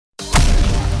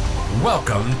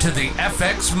Welcome to the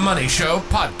FX Money Show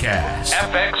podcast.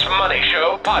 FX Money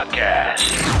Show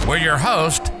podcast. Where your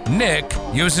host, Nick,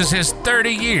 uses his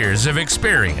 30 years of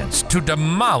experience to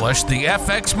demolish the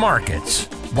FX markets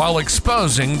while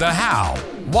exposing the how,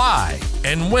 why,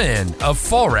 and when of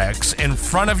Forex in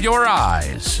front of your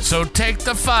eyes. So take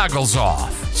the foggles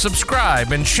off,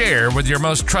 subscribe, and share with your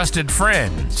most trusted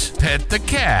friends. Pet the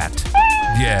cat.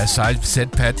 Yes, I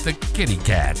said pet the kitty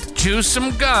cat. Chew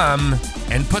some gum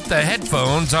and put the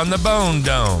headphones on the bone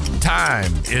dome.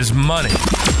 Time is money.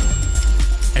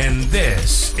 And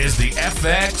this is the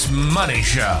FX Money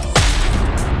Show.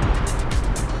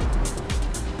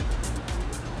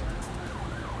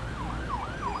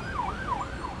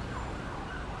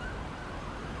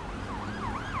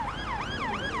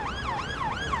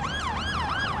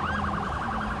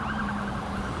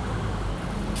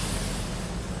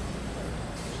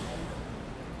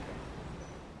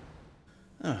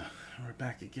 We're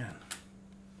back again.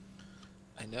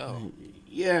 I know.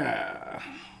 Yeah.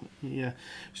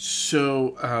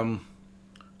 So,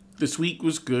 this week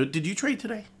was good. Did you trade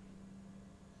today?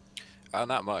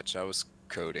 Not much. I was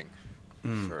coding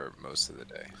for most of the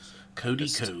day. Cody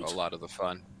Just code. a lot of the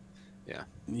fun. Yeah.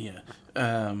 Yeah.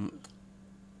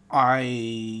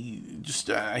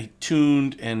 I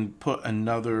tuned and put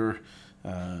another,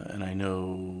 and I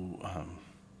know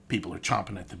people are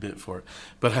chomping at the bit for it,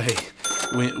 but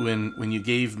when you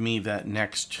gave me that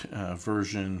next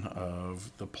version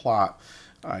of the plot,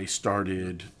 I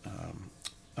started.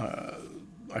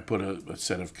 I put a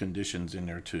set of conditions in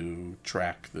there to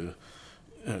track the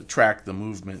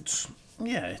movements.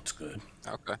 Yeah, it's good.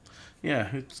 Okay. Yeah,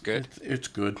 it's good. It's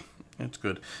good. It's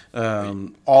good.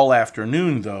 All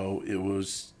afternoon, though, it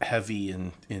was heavy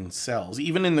in sells.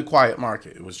 Even in the quiet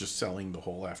market, it was just selling the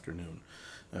whole afternoon.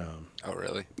 Oh,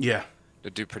 really? Yeah.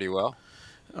 Did it do pretty well?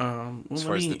 As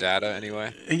far as the data,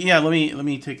 anyway? Yeah, let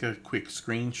me take a quick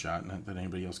screenshot. Not that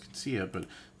anybody else can see it, but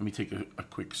let me take a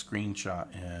quick screenshot,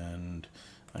 and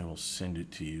I will send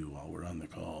it to you while we're on the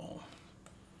call.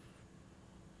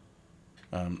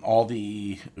 All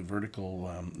the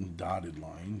vertical dotted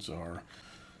lines are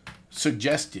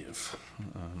suggestive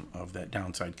of that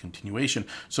downside continuation.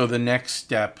 So the next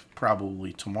step,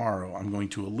 probably tomorrow, I'm going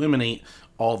to eliminate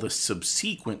all the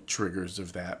subsequent triggers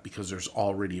of that because there's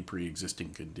already a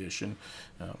pre-existing condition.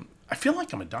 I feel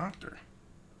like I'm a doctor.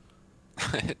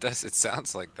 It does. It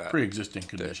sounds like that. Pre-existing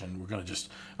condition. We're going to just,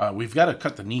 we've got to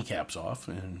cut the kneecaps off,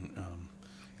 and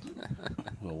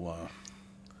we'll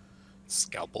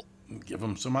Scalpel. give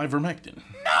them some ivermectin.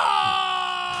 No!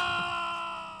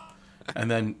 And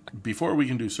then before we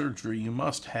can do surgery, you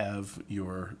must have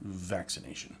your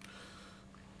vaccination.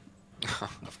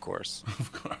 Of course.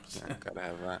 Of course. Yeah, gotta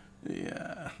have that.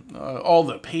 Yeah. All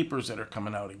the papers that are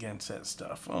coming out against that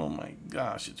stuff. Oh my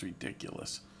gosh, it's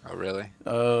ridiculous. Oh, really?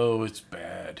 Oh, it's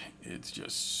bad. It's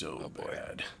just so boy.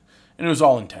 bad. And it was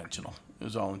all intentional. It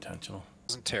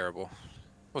wasn't terrible.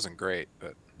 It wasn't great,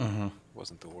 but it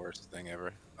wasn't the worst thing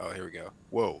ever. Oh, here we go.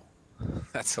 Whoa.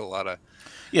 That's a lot of...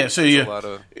 Yeah, so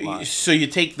you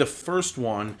take the first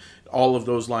one, all of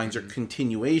those lines are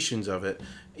continuations of it.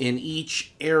 In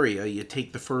each area, you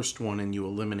take the first one and you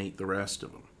eliminate the rest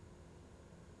of them.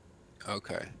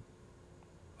 Okay.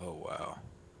 Oh, wow.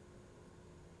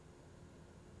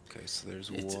 Okay, so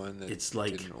there's one that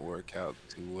didn't work out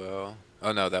too well.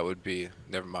 Oh, no, that would be...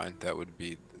 Never mind. That would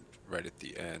be right at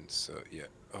the end. So, yeah.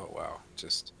 Oh, wow.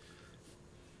 Just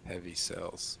heavy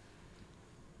cells.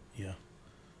 Yeah.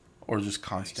 Or just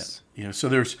constant. Nice. You know, so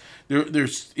there's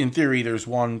in theory there's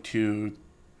 1, 2,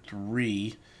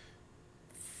 3,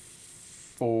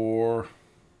 4,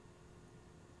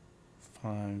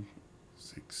 5,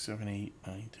 6, 7, 8,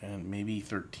 9, 10, maybe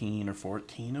 13 or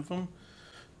 14 of them.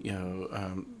 You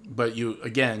know, but you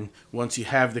again, once you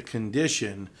have the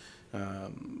condition,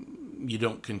 you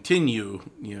don't continue,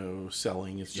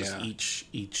 selling. It's just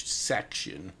each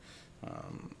section.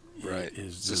 Right.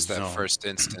 Is just the that zone. first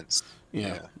instance.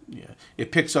 Yeah.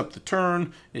 It picks up the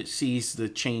turn, it sees the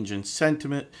change in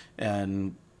sentiment,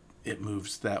 and it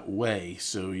moves that way.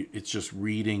 So it's just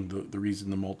reading the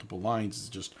reason the multiple lines is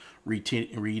just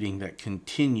reading that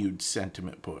continued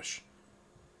sentiment push.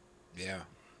 Yeah.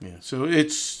 Yeah. So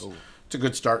it's a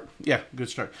good start. Yeah, good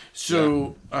start.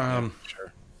 So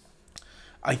sure.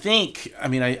 I think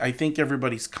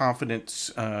everybody's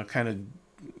confidence kind of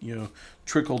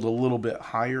trickled a little bit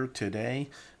higher today.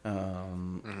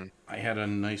 I had a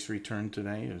nice return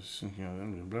today.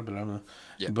 Blah, blah, blah.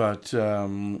 Yeah. But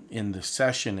in the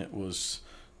session, it was,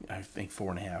 I think,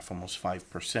 4.5%, almost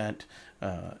 5%.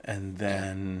 And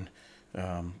then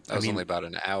That was only about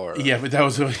an hour. Yeah, but that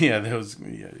was I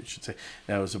should say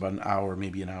that was about an hour,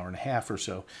 maybe an hour and a half or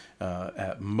so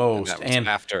at most. And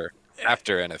after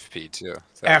NFP too.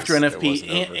 After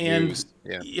NFP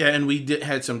and we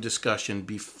had some discussion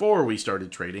before we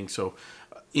started trading. So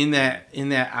in that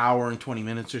hour and 20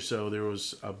 minutes or so, there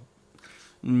was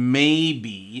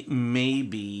maybe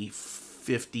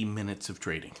 50 minutes of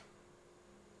trading.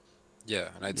 Yeah,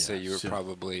 and I'd say you were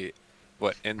probably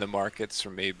in the markets for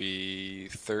maybe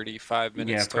 35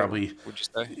 minutes. Yeah, probably. Total, would you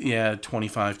say? Yeah,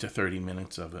 25 to 30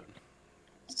 minutes of it.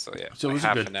 So yeah, so it was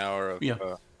half an hour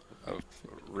of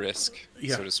risk,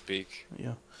 so to speak.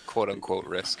 Yeah. Quote unquote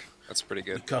risk. That's pretty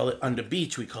good. We call it on the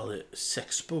beach. We call it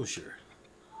sexposure.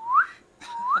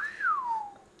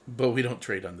 But we don't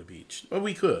trade on the beach. Well,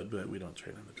 we could, but we don't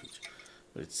trade on the beach.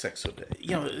 But it's sex.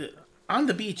 On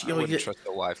the beach, you always wouldn't trust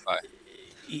the Wi-Fi.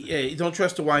 Yeah, you don't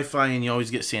trust the Wi-Fi, and you always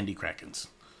get Sandy Krakens.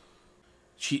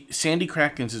 Sandy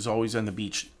Krakens is always on the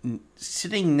beach,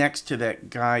 sitting next to that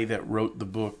guy that wrote the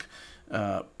book,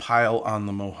 Pile on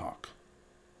the Mohawk.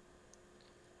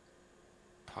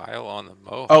 Pile on the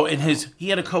Mohawk? Oh, and he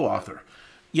had a co-author.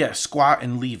 Yeah, Squat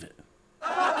and Leave It.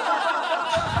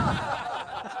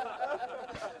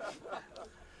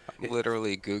 I'm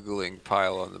literally Googling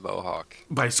Pile on the Mohawk.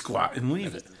 By Squat and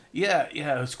Leave It.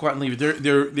 Yeah, Squat and Leave It.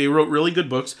 They wrote really good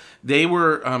books. They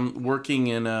were working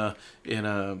in a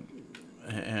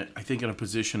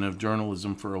position of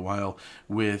journalism for a while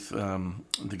with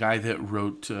the guy that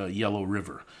wrote Yellow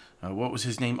River. What was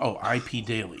his name? Oh, I.P.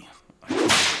 Daly.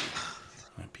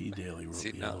 I.P. Daly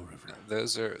wrote Yellow River.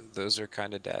 Those are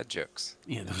kind of dad jokes.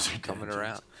 Yeah, those are coming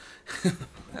around.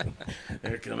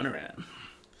 They're coming around.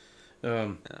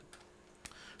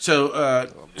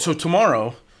 So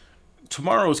tomorrow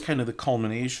is kind of the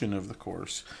culmination of the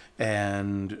course,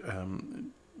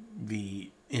 and the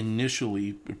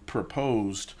initially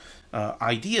proposed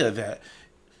idea that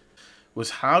was,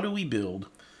 how do we build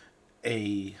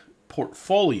a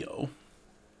portfolio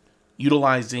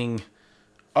utilizing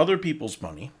other people's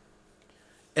money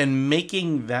and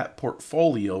making that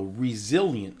portfolio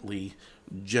resiliently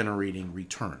generating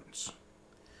returns,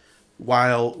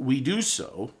 while we do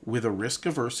so with a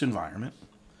risk-averse environment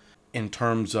in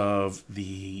terms of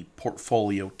the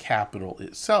portfolio capital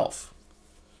itself.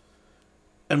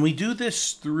 And we do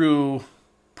this through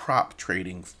prop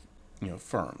trading,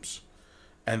 firms.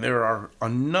 And there are a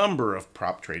number of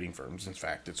prop trading firms. In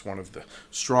fact, it's one of the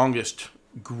strongest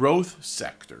growth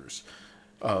sectors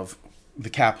of the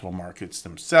capital markets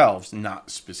themselves, not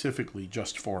specifically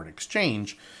just foreign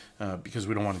exchange, because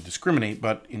we don't want to discriminate,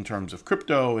 but in terms of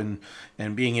crypto and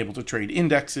being able to trade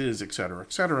indexes, et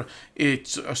cetera,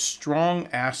 it's a strong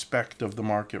aspect of the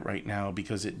market right now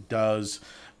because it does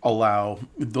allow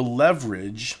the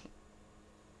leverage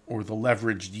or the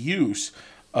leveraged use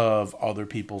of other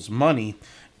people's money.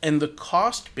 And the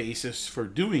cost basis for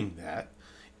doing that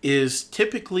is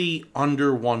typically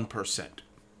under 1%.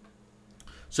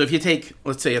 So if you take,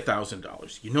 let's say,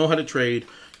 $1,000, you know how to trade,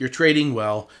 you're trading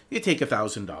well, you take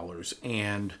 $1,000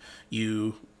 and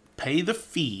you pay the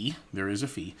fee, there is a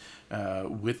fee,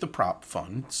 with the prop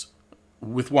funds,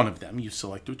 with one of them, you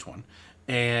select which one,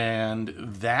 and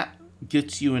that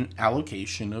gets you an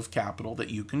allocation of capital that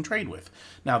you can trade with.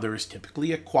 Now, there is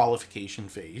typically a qualification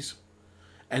phase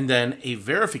and then a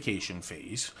verification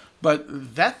phase, but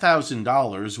that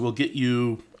 $1,000 will get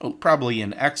you probably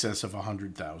in excess of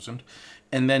 $100,000.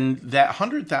 And then that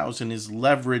 $100,000 is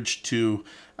leveraged to,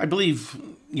 I believe,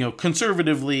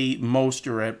 conservatively, most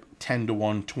are at 10 to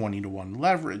 1, 20 to 1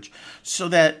 leverage. So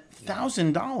that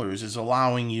 $1,000 is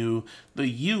allowing you the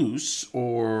use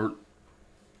or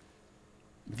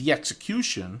the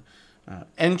execution,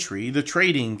 entry, the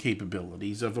trading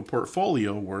capabilities of a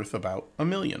portfolio worth about $1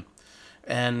 million.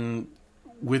 And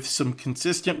with some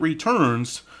consistent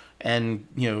returns, and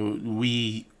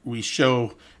we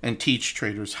show and teach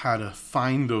traders how to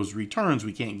find those returns.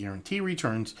 We can't guarantee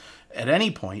returns at any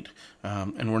point,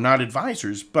 and we're not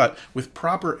advisors, but with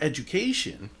proper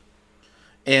education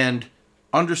and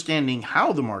understanding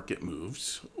how the market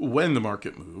moves, when the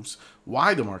market moves,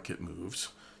 why the market moves,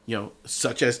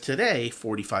 such as today,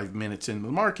 45 minutes into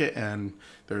the market, and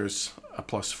there's a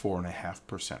plus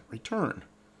 4.5% return.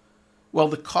 Well,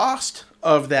 the cost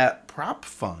of that prop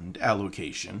fund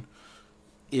allocation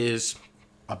is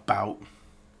about,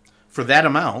 for that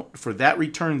amount, for that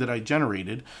return that I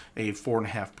generated, a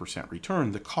 4.5%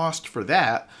 return, the cost for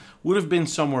that would have been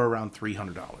somewhere around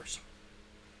 $300.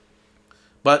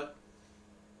 But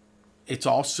it's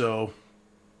also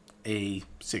a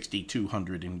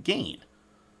 $6,200 in gain.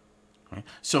 Right?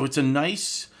 So it's a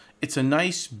nice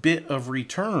bit of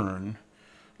return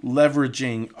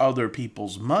leveraging other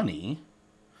people's money,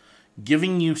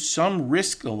 giving you some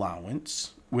risk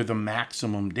allowance with a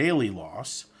maximum daily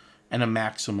loss and a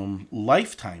maximum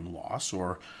lifetime loss,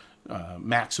 or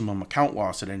maximum account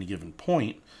loss at any given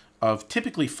point, of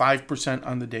typically 5%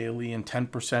 on the daily and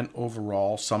 10%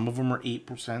 overall. Some of them are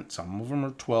 8%, some of them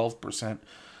are 12%.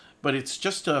 But it's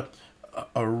just a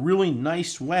really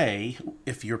nice way,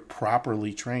 if you're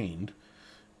properly trained,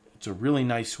 it's a really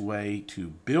nice way to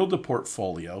build a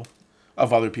portfolio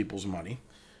of other people's money,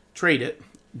 trade it,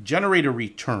 generate a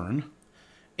return,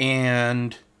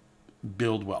 and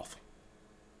build wealth.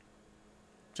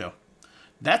 So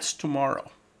that's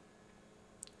tomorrow.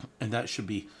 And that should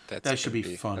be fun. That's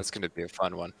going to be a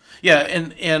fun one. Yeah,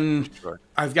 and sure.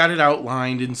 I've got it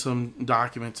outlined in some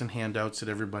documents and handouts that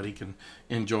everybody can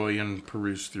enjoy and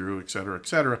peruse through, et cetera, et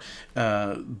cetera.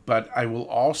 But I will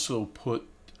also put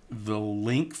the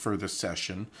link for the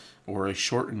session, or a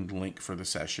shortened link for the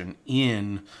session,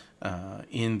 in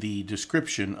the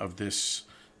description of this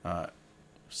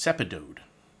Cepidode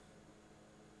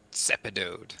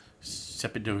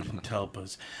and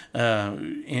Telpas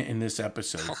in this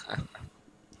episode.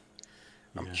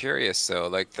 I'm curious though,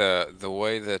 like the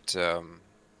way that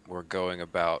we're going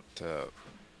about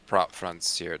prop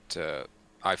fronts here at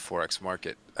I4X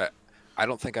Market. I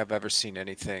don't think I've ever seen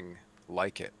anything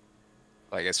like it.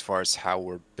 Like, as far as how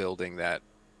we're building that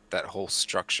whole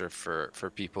structure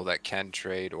for people that can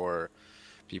trade or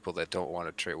people that don't want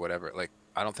to trade, whatever. Like,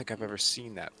 I don't think I've ever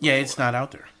seen that before. Yeah, it's not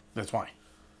out there. That's why.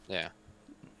 Yeah.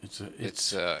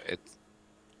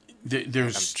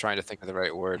 There's I'm trying to think of the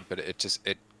right word, but it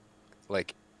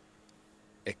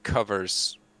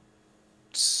covers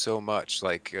so much,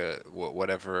 like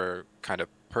whatever kind of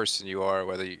person you are,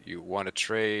 whether you want to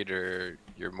trade or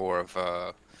you're more of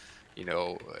a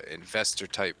investor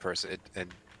type person,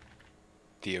 and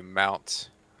the amount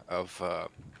of I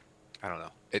don't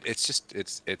know, it's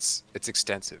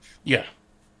extensive. Yeah,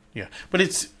 but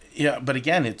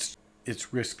again, it's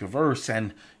risk averse,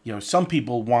 and some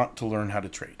people want to learn how to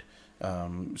trade.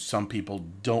 Some people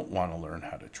don't want to learn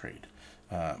how to trade.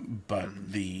 But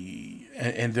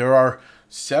and there are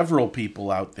several people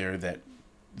out there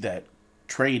that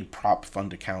trade prop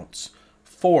fund accounts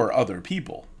for other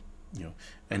people,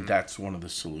 and that's one of the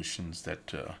solutions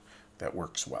that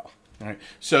works well. All right,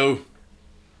 so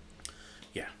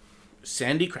yeah,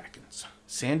 Sandy Krakens,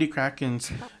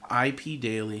 IP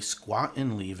Daily, Squat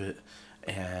and Leave It,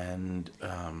 and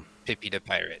Pippi the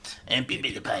Pirate.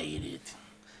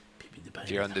 If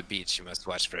you're on the beach, you must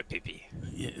watch for a Pippi.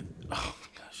 Yeah. Oh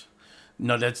gosh,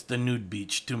 no, that's the nude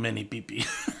beach. Too many Pippi.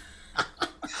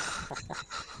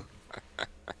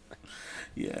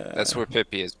 Yeah, that's where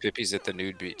Pippi is. Pippi's at the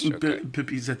nude beach. Okay.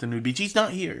 Pippi's at the nude beach. He's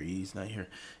not here.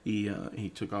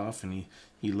 He took off, and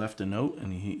he left a note,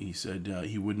 and he said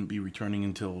he wouldn't be returning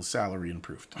until his salary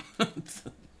improved.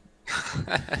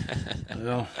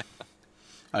 Well,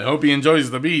 I hope he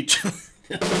enjoys the beach.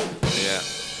 Yeah.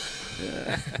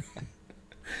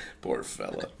 Poor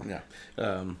fella. Yeah.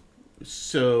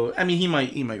 So I mean, he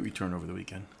might return over the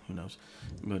weekend. Who knows?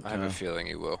 But I have a feeling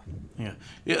he will. Yeah,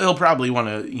 he'll probably want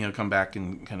to come back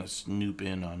and kind of snoop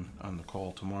in on the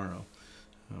call tomorrow.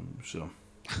 So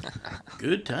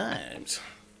good times.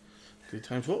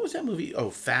 What was that movie? Oh,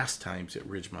 Fast Times at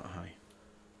Ridgemont High.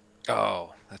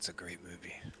 Oh, that's a great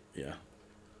movie.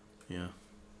 Yeah.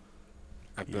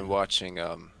 I've been watching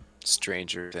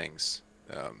Stranger Things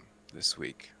this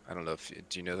week. I don't know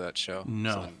do you know that show? No.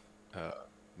 It's on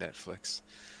Netflix.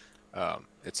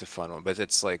 It's a fun one, but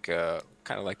it's like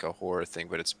kind of like a horror thing,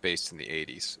 but it's based in the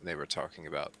 80s. And they were talking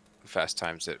about Fast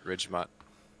Times at Ridgemont,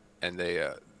 and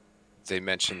they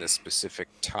mentioned this specific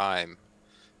time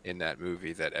in that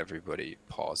movie that everybody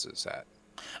pauses at.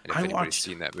 And if anybody's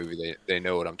seen that movie, they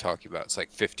know what I'm talking about. It's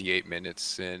like 58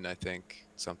 minutes in, I think,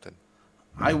 something.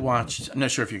 I'm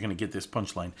not sure if you're going to get this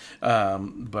punchline,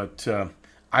 but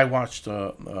I watched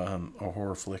a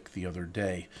horror flick the other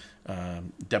day.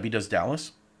 Debbie Does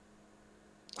Dallas.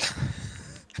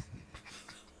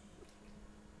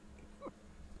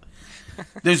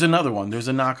 There's another one. There's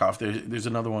a knockoff. There's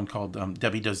another one called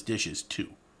Debbie Does Dishes 2.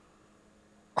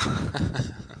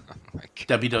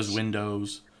 Debbie Does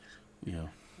Windows. Yeah.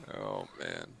 Oh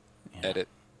man. Yeah. Edit.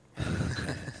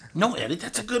 No edit.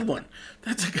 That's a good one.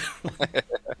 It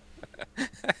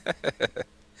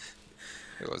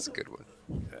was a good one.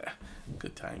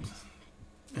 Good times.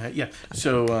 Yeah.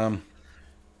 So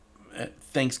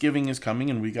Thanksgiving is coming,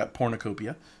 and we got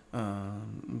pornocopia.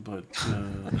 But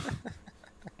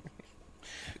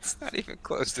it's not even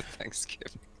close to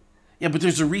Thanksgiving. Yeah, but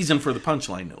there's a reason for the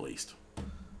punchline, at least.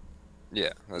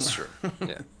 Yeah, that's true.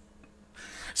 Yeah.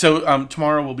 So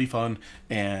tomorrow will be fun,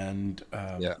 and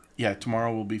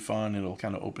tomorrow will be fun. It'll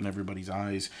kind of open everybody's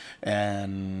eyes,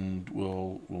 and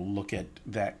we'll look at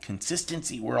that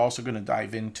consistency. We're also going to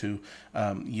dive into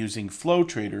using Flow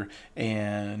Trader,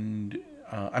 and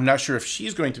I'm not sure if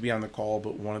she's going to be on the call,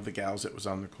 but one of the gals that was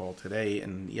on the call today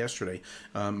and yesterday,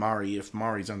 Mari. If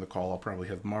Mari's on the call, I'll probably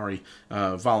have Mari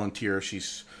volunteer.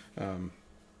 She's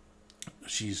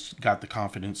got the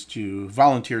confidence to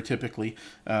volunteer typically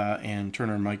and turn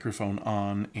her microphone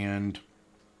on, and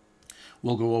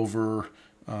we'll go over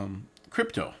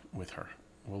crypto with her.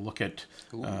 We'll look at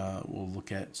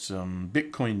some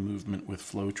Bitcoin movement with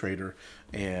Flow Trader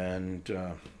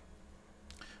and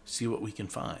see what we can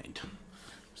find.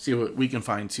 See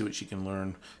what she can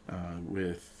learn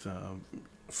with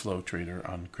Flow Trader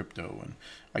on crypto and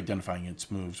identifying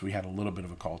its moves. We had a little bit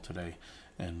of a call today,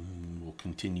 and we'll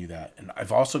continue that. And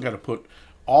I've also got to put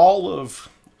all of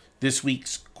this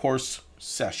week's course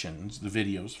sessions, the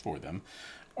videos for them,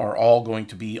 are all going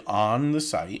to be on the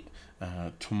site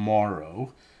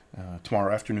tomorrow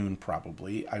afternoon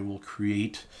probably. I will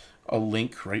create a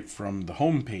link right from the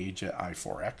homepage at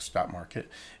i4x.market,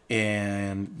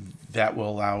 and that will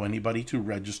allow anybody to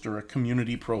register a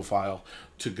community profile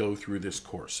to go through this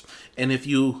course. And if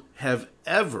you have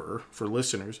ever, for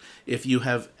listeners, if you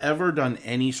have ever done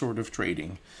any sort of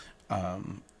trading,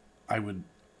 I would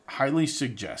highly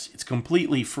suggest, it's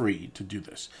completely free to do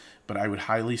this, but I would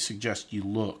highly suggest you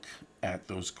look at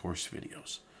those course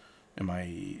videos. Am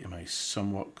I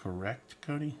somewhat correct,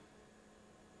 Cody?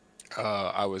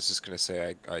 I was just gonna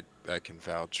say I can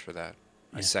vouch for that.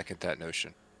 Yeah. I second that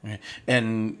notion.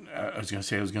 And I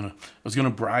was gonna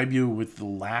bribe you with the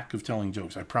lack of telling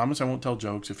jokes. I promise I won't tell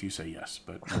jokes if you say yes,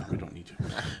 but we don't need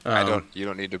to. You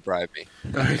don't need to bribe me.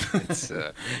 It's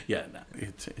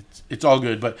it's all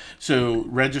good. But so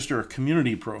register a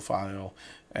community profile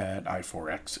at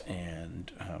i4x,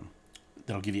 and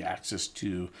that'll give you access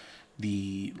to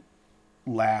the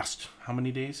last how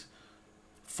many days?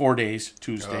 4 days,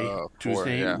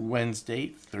 Tuesday, Wednesday,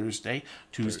 Thursday.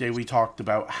 Tuesday we talked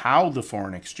about how the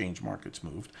foreign exchange markets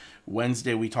moved.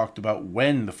 Wednesday we talked about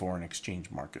when the foreign exchange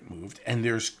market moved. And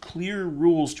there's clear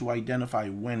rules to identify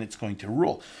when it's going to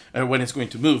when it's going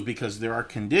to move, because there are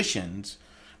conditions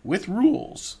with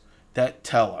rules that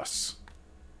tell us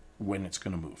when it's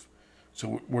going to move.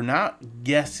 So we're not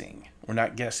guessing. We're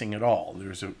not guessing at all.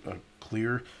 There's a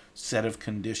clear set of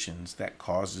conditions that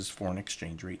causes foreign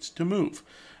exchange rates to move.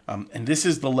 And this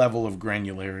is the level of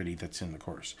granularity that's in the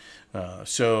course.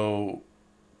 So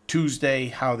Tuesday,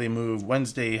 how they move.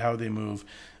 Wednesday, how they move.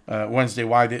 Wednesday,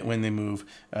 when they move.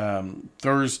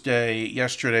 Thursday,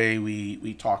 yesterday,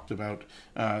 we talked about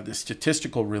the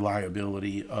statistical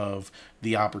reliability of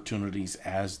the opportunities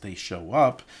as they show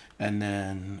up. And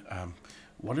then,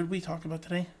 what did we talk about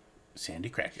today? Sandy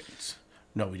Krakens.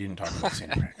 No, we didn't talk about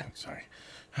Sandy Krakens. Sorry.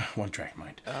 One track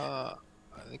mind. I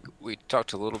think we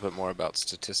talked a little bit more about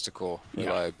statistical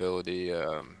reliability.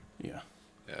 And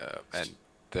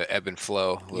the ebb and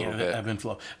flow a little bit. Ebb and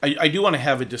flow. I do want to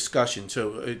have a discussion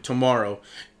tomorrow,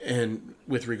 and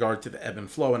with regard to the ebb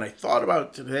and flow. And I thought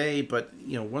about today, but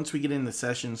once we get in the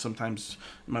session, sometimes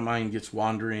my mind gets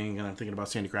wandering, and I'm thinking about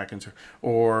Sandy Krakens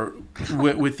or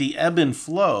with the ebb and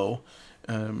flow.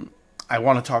 I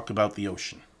want to talk about the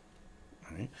ocean.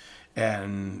 Right?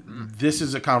 And this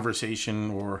is a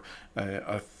conversation or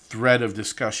a thread of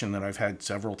discussion that I've had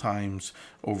several times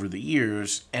over the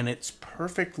years, and it's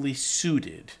perfectly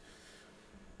suited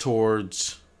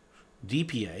towards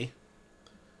DPA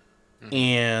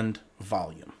and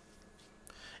volume.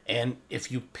 And if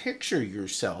you picture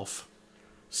yourself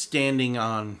standing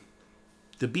on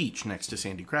the beach next to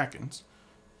Sandy Krakens,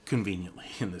 conveniently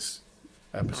in this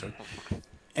episode,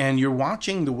 and you're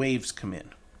watching the waves come in,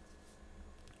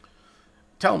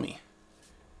 tell me,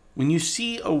 when you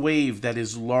see a wave that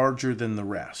is larger than the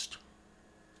rest,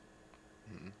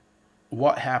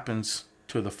 what happens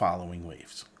to the following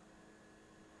waves?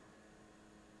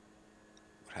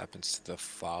 What happens to the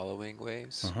following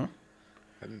waves?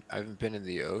 I haven't been in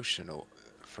the ocean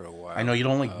for a while. I know you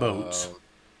don't like boats.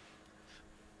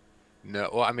 No,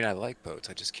 well, I mean, I like boats.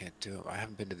 I just can't do them. I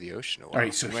haven't been to the ocean in a while. All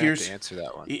right, so I have to answer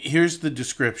that one. Here's the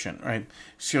description, right?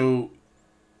 So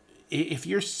if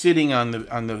you're sitting on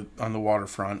the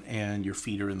waterfront and your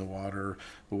feet are in the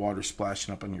water's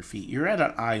splashing up on your feet, you're at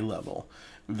an eye level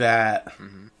that,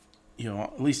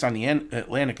 at least on the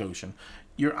Atlantic Ocean,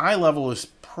 your eye level is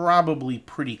probably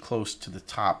pretty close to the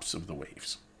tops of the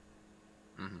waves.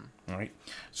 All right.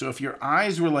 So if your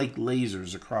eyes were like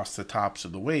lasers across the tops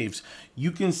of the waves,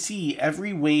 you can see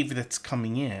every wave that's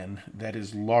coming in that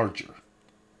is larger.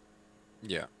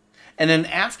 Yeah. And then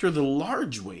after the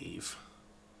large wave,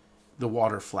 the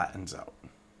water flattens out.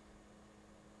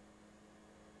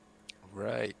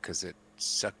 Right, because it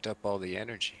sucked up all the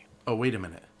energy. Oh, wait a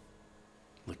minute.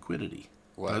 Liquidity.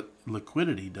 What?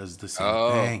 Liquidity does the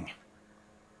same thing.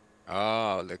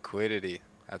 Oh, liquidity.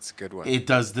 That's a good one. It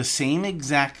does the same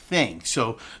exact thing.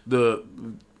 So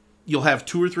you'll have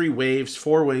 2 or 3 waves,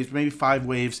 4 waves, maybe 5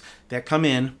 waves that come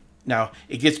in. Now,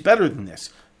 it gets better than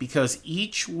this because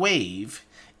each wave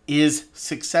is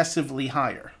successively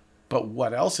higher. But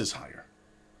what else is higher?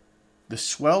 The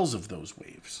swells of those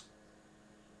waves.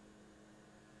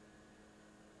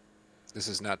 This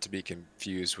is not to be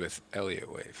confused with Elliott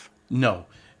wave. No.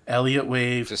 Elliott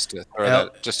wave. Just to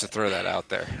throw that out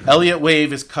there. Elliott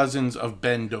wave is cousins of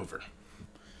Ben Dover.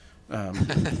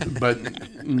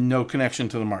 But no connection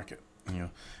to the market.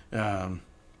 Ben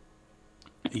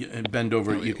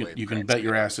Dover, you can bet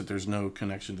your ass that there's no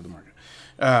connection to the market.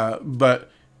 But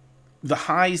the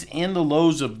highs and the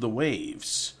lows of the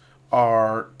waves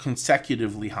are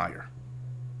consecutively higher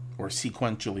or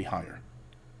sequentially higher.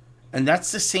 And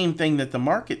that's the same thing that the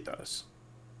market does.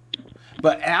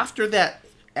 But after that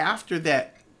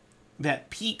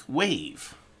peak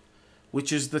wave,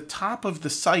 which is the top of the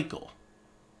cycle,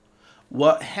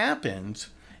 what happens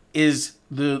is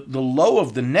the low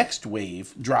of the next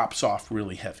wave drops off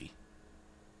really heavy.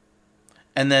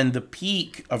 And then the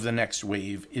peak of the next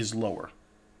wave is lower.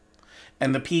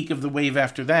 And the peak of the wave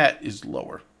after that is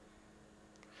lower.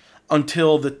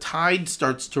 Until the tide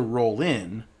starts to roll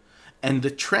in and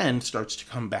the trend starts to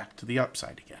come back to the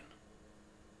upside again.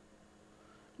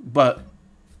 But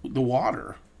the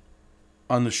water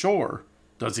on the shore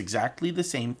does exactly the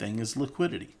same thing as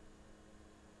liquidity.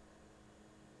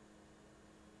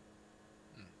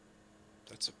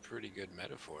 That's a pretty good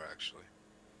metaphor, actually.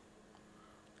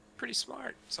 Pretty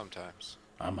smart sometimes.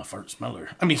 I'm a smart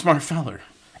feller.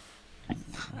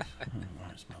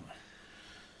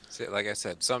 See, like I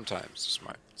said, sometimes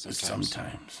smart.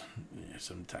 Sometimes.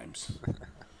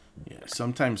 Yeah,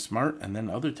 sometimes smart, and then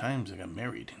other times I got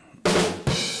married.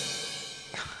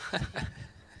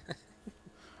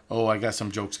 Oh, I got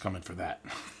some jokes coming for that.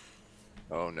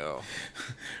 Oh, no.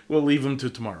 We'll leave them to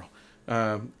tomorrow.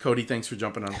 Cody, thanks for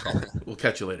jumping on the call. We'll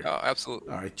catch you later. Oh,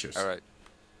 absolutely. All right, cheers. All right.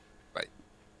 Bye.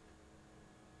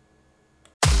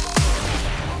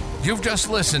 You've just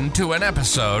listened to an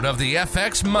episode of the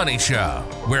FX Money Show,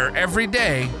 where every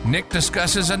day Nick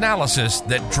discusses analysis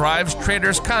that drives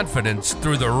traders' confidence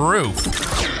through the roof.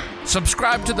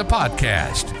 Subscribe to the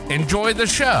podcast, enjoy the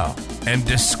show, and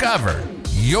discover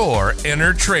your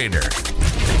inner trader.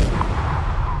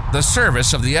 The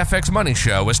service of the FX Money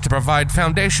Show is to provide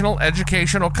foundational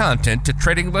educational content to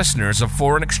trading listeners of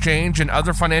foreign exchange and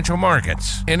other financial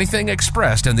markets. Anything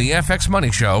expressed in the FX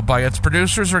Money Show by its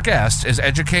producers or guests is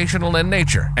educational in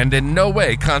nature and in no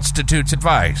way constitutes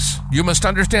advice. You must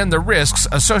understand the risks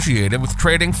associated with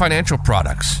trading financial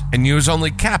products and use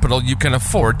only capital you can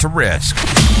afford to risk.